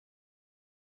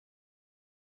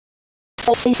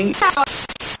Hey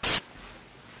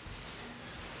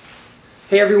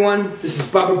everyone, this is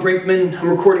Brinkmann. I'm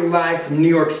recording live from New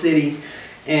York City,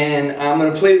 and I'm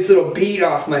going to play this little beat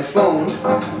off my phone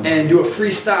and do a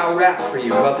freestyle rap for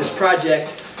you about this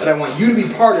project that I want you to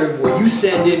be part of, where you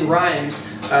send in rhymes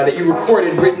that you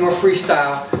recorded, written or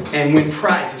freestyle, and win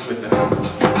prizes with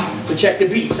them. So check the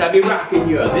beats, I be rocking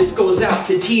ya. This goes out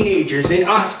to teenagers in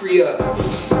Austria.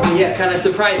 Yeah, kinda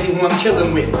surprising who I'm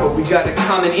chilling with, but we got a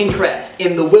common interest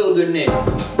in the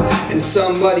wilderness. And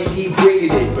somebody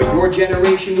degraded it, but your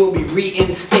generation will be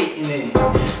reinstating it.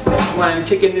 That's why I'm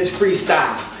kicking this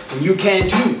freestyle, and you can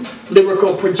too.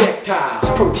 Lyrical projectiles,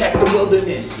 protect the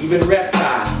wilderness, even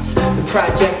reptiles. The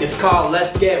project is called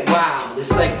Let's Get Wild.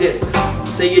 It's like this.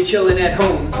 Say you're chilling at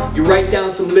home, you write down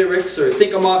some lyrics or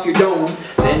think them off your dome.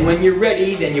 Then when you're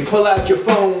ready, then you pull out your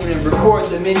phone and record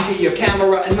them into your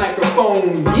camera and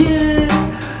microphone.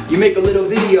 Yeah! You make a little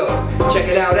video, check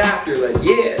it out after, like,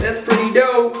 yeah, that's pretty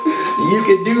dope. You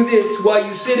can do this while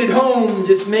you sit at home.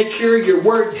 Just make sure your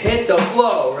words hit the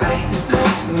flow, right?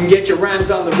 And get your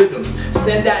rhymes on the rhythm.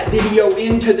 Send that video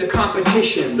into the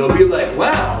competition. They'll be like,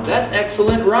 wow, that's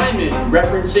excellent rhyming,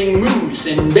 referencing moose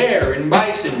and bear and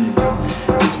bison.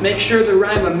 Just make sure the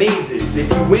rhyme amazes.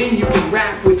 If you win, you can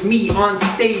rap with me on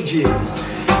stages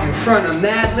in front of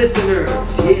mad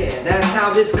listeners. Yeah, that's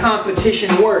how this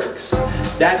competition works.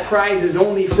 That prize is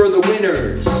only for the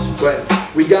winners, but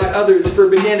we got others for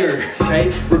beginners,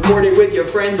 right? Record it with your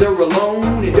friends or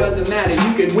alone. It doesn't matter.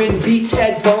 You can win Beats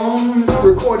headphones.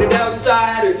 Record it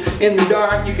outside or in the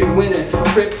dark. You can win a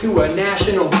trip to a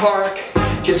national park.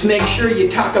 Just make sure you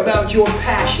talk about your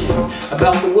passion,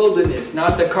 about the wilderness,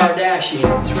 not the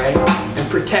Kardashians, right? And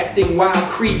protecting wild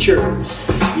creatures.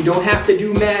 You don't have to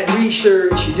do mad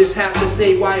research, you just have to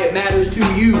say why it matters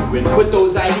to you and put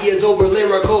those ideas over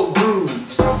lyrical grooves.